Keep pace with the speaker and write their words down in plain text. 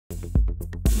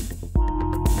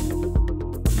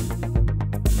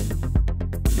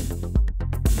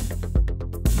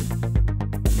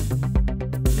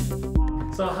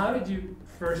So how did you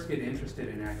first get interested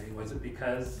in acting? Was it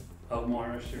because of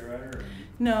Moira or?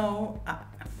 No,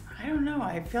 I don't know.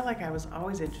 I feel like I was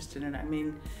always interested in it. I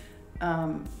mean,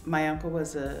 my uncle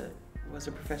was a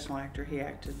professional actor. He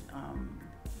acted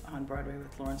on Broadway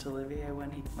with Laurence Olivier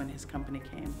when his company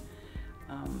came,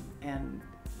 and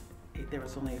there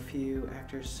was only a few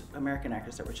actors, American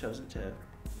actors, that were chosen to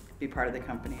be part of the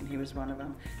company, and he was one of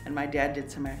them. And my dad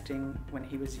did some acting when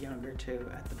he was younger too,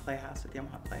 at the Playhouse, at the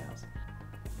Omaha Playhouse.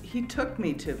 He took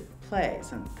me to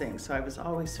plays and things, so I was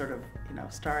always sort of,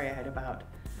 starry-eyed about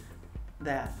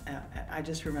that. I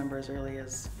just remember as early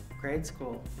as grade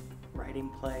school writing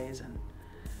plays and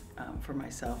for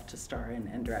myself to star in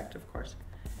and direct, of course,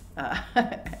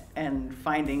 and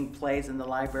finding plays in the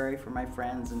library for my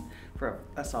friends and for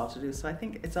us all to do. So I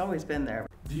think it's always been there.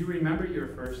 Do you remember your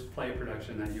first play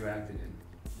production that you acted in?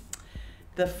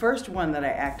 The first one that I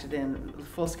acted in,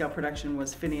 full-scale production,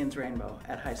 was Finian's Rainbow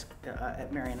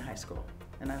at Marion High School,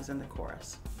 and I was in the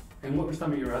chorus. And what were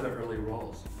some of your other early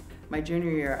roles? My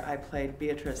junior year, I played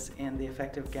Beatrice in the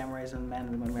effective Gamma Rays and Man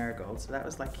in the Moon Marigold, so that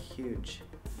was like huge.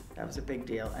 That was a big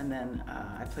deal. And then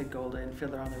I played Golda in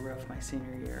Fiddler on the Roof my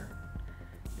senior year.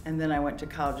 And then I went to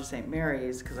College of St.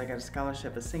 Mary's because I got a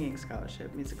scholarship, a singing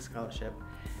scholarship, music scholarship,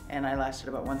 and I lasted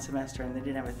about one semester, and they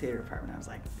didn't have a theater department. I was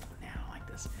like, nah, I don't like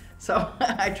this. So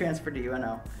I transferred to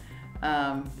UNO.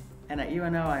 And at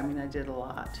UNO, I mean, I did a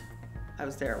lot. I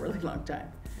was there a really long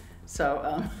time.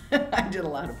 So I did a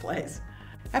lot of plays.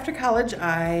 After college,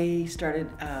 I started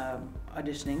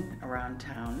auditioning around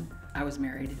town. I was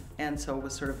married, and so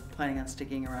was sort of planning on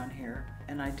sticking around here.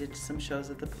 And I did some shows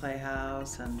at the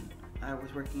Playhouse, and I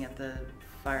was working at the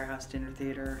Firehouse Dinner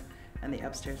Theater and the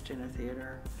Upstairs Dinner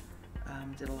Theater.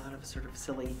 Did a lot of sort of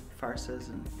silly farces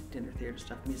and dinner theater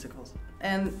stuff, musicals.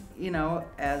 And,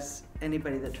 as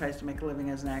anybody that tries to make a living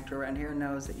as an actor around here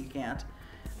knows that you can't,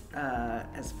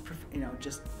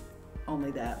 just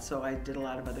only that. So I did a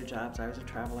lot of other jobs. I was a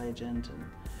travel agent,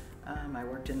 and I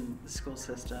worked in the school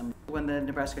system. When the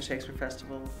Nebraska Shakespeare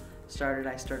Festival started,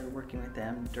 I started working with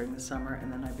them during the summer,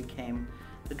 and then I became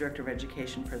the director of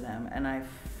education for them. And I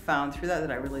found through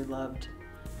that I really loved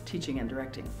teaching and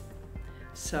directing.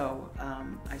 So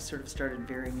I sort of started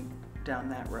veering down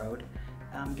that road,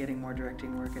 getting more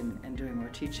directing work and doing more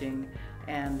teaching.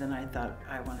 And then I thought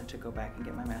I wanted to go back and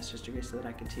get my master's degree so that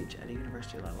I could teach at a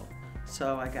university level.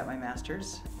 So I got my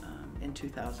master's in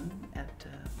 2000 at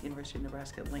University of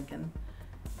Nebraska at Lincoln.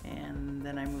 And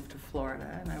then I moved to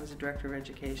Florida, and I was a director of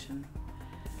education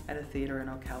at a theater in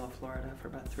Ocala, Florida for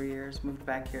about 3 years. Moved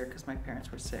back here because my parents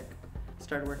were sick.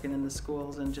 Started working in the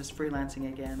schools and just freelancing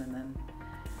again, and then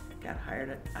got hired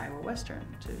at Iowa Western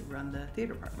to run the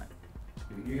theater department.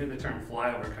 You hear the term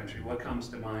flyover country, what comes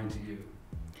to mind to you?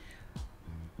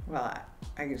 Well,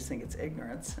 I just think it's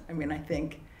ignorance. I mean, I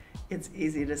think it's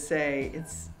easy to say,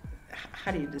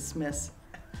 how do you dismiss,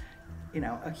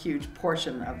 a huge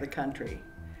portion of the country?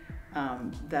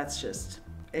 That's just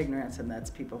ignorance, and that's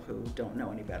people who don't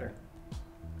know any better.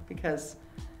 Because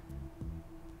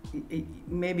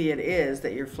maybe it is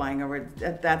that you're flying over.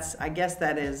 I guess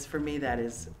that is, for me, it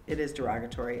is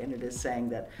derogatory, and it is saying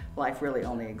that life really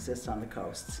only exists on the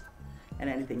coasts, and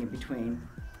anything in between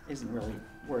isn't really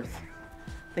worth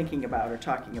thinking about or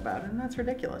talking about, and that's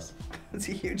ridiculous. It's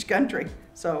a huge country.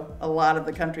 So a lot of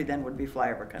the country then would be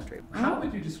flyover country. How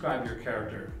would you describe your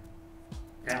character,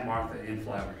 Aunt Martha, in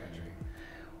flyover country?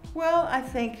 Well, I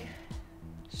think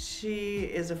she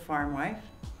is a farm wife.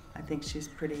 I think she's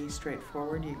pretty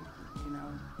straightforward. You know,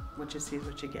 what you see is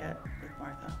what you get with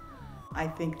Martha. I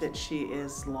think that she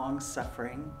is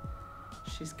long-suffering.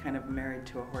 She's kind of married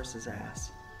to a horse's ass,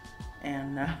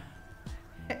 and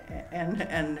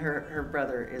her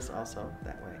brother is also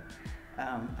that way.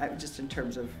 Just in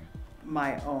terms of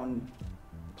my own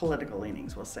political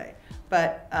leanings, we'll say.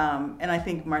 But and I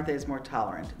think Martha is more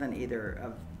tolerant than either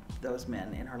of those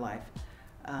men in her life.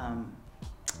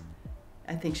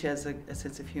 I think she has a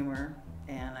sense of humor,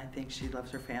 and I think she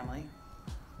loves her family.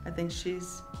 I think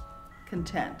she's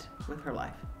content with her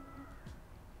life.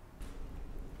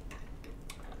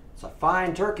 It's a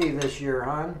fine turkey this year,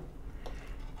 hon.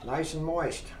 Nice and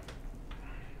moist.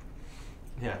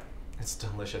 Yeah, it's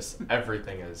delicious.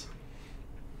 Everything is.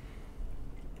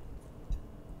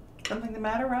 Something the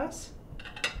matter, Russ?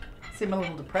 Seem a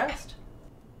little depressed.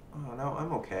 Oh, no,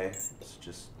 I'm okay. It's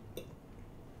just,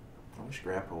 I wish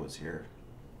Grandpa was here.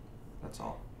 That's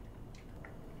all.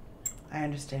 I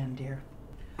understand, dear.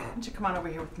 Why don't you come on over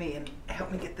here with me and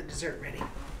help me get the dessert ready?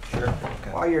 Sure.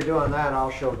 Okay. While you're doing that,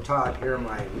 I'll show Todd here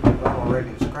my Ronald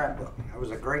Reagan scrapbook. I was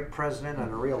a great president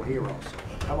and a real hero,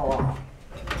 so come along.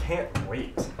 Can't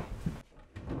wait.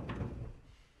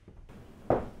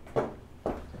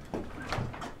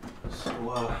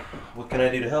 what can I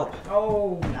do to help?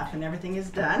 Oh, nothing. Everything is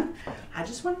done. I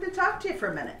just wanted to talk to you for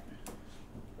a minute.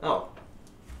 Oh,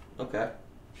 okay.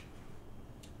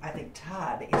 I think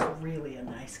Todd is really a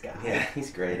nice guy. Yeah,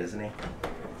 he's great, isn't he?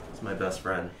 He's my best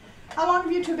friend. How long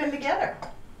have you two been together?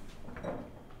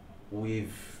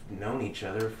 We've known each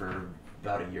other for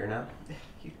about a year now.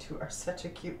 You two are such a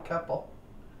cute couple.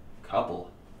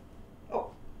 Couple?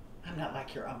 Oh, I'm not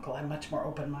like your uncle. I'm much more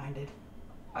open-minded.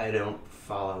 I don't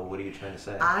follow. What are you trying to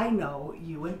say? I know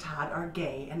you and Todd are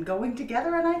gay and going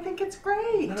together, and I think it's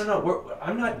great. No.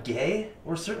 I'm not gay.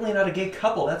 We're certainly not a gay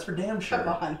couple. That's for damn sure. Come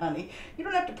on, honey. You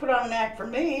don't have to put on an act for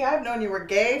me. I've known you were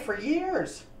gay for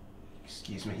years.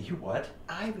 Excuse me, you what?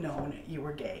 I've known you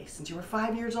were gay since you were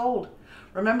 5 years old.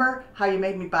 Remember how you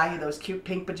made me buy you those cute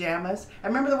pink pajamas?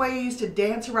 And remember the way you used to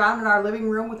dance around in our living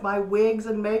room with my wigs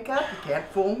and makeup? You can't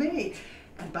fool me.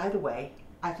 And by the way,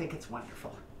 I think it's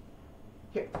wonderful.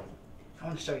 Here, I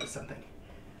want to show you something.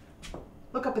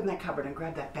 Look up in that cupboard and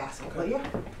grab that basket, will you?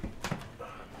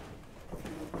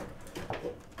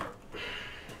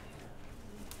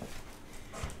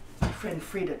 My friend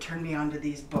Frida turned me on to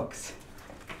these books.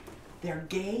 They're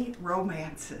gay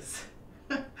romances.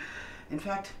 In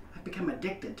fact, I've become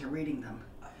addicted to reading them.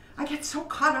 I get so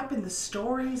caught up in the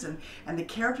stories and the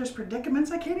characters'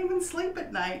 predicaments, I can't even sleep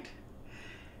at night.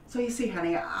 So you see,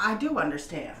 honey, I do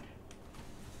understand.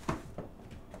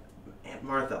 Aunt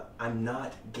Martha, I'm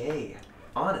not gay.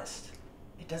 Honest.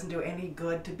 It doesn't do any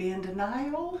good to be in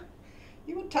denial.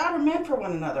 You and Todd are meant for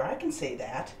one another, I can say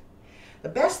that. The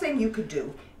best thing you could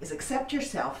do is accept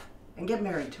yourself and get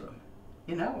married to him.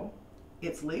 You know,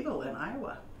 it's legal in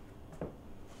Iowa.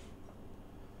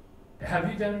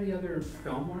 Have you done any other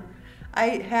film work? I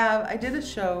have. I did a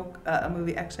show, a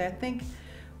movie. Actually, I think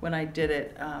when I did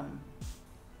it, I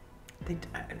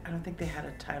don't think they had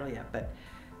a title yet, but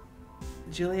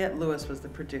Juliette Lewis was the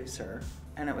producer,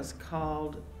 and it was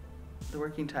called, the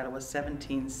working title was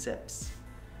 17 Sips,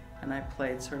 and I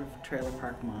played sort of trailer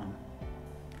park mom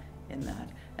in that.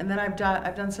 And then I've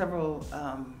done several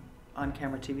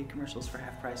on-camera TV commercials for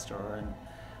Half Price Store and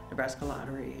Nebraska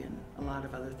Lottery and a lot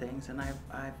of other things, and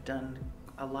I've done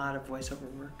a lot of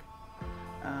voiceover work,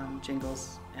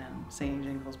 jingles and singing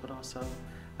jingles, but also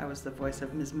I was the voice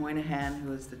of Ms. Moynihan,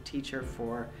 who is the teacher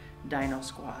for Dino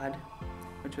Squad,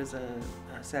 which was a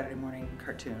Saturday morning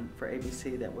cartoon for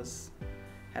ABC that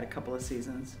had a couple of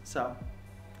seasons. So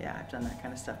yeah, I've done that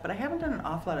kind of stuff, but I haven't done an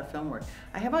awful lot of film work.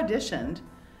 I have auditioned,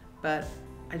 but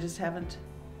I just haven't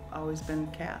always been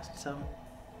cast, so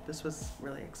this was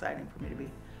really exciting for me to be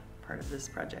part of this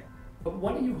project. But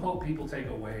what do you hope people take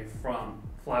away from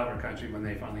Flyover Country when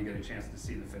they finally get a chance to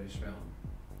see the finished film?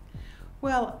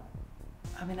 Well,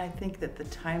 I mean, I think that the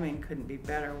timing couldn't be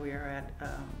better. We are at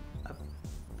a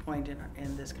point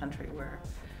in this country where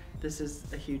this is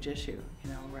a huge issue, you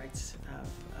know, rights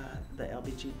of the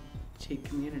LGBT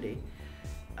community.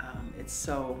 It's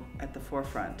so at the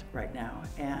forefront right now,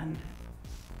 and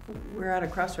we're at a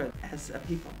crossroad as a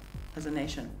people, as a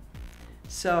nation.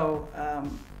 So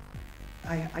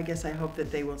I guess I hope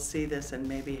that they will see this and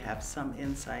maybe have some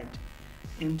insight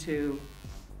into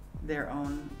their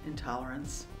own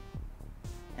intolerance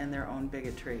and their own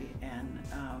bigotry. And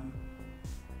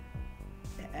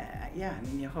yeah, I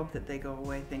mean, you hope that they go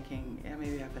away thinking, yeah,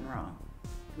 maybe I've been wrong.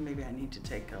 Maybe I need to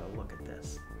take a look at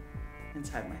this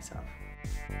inside myself.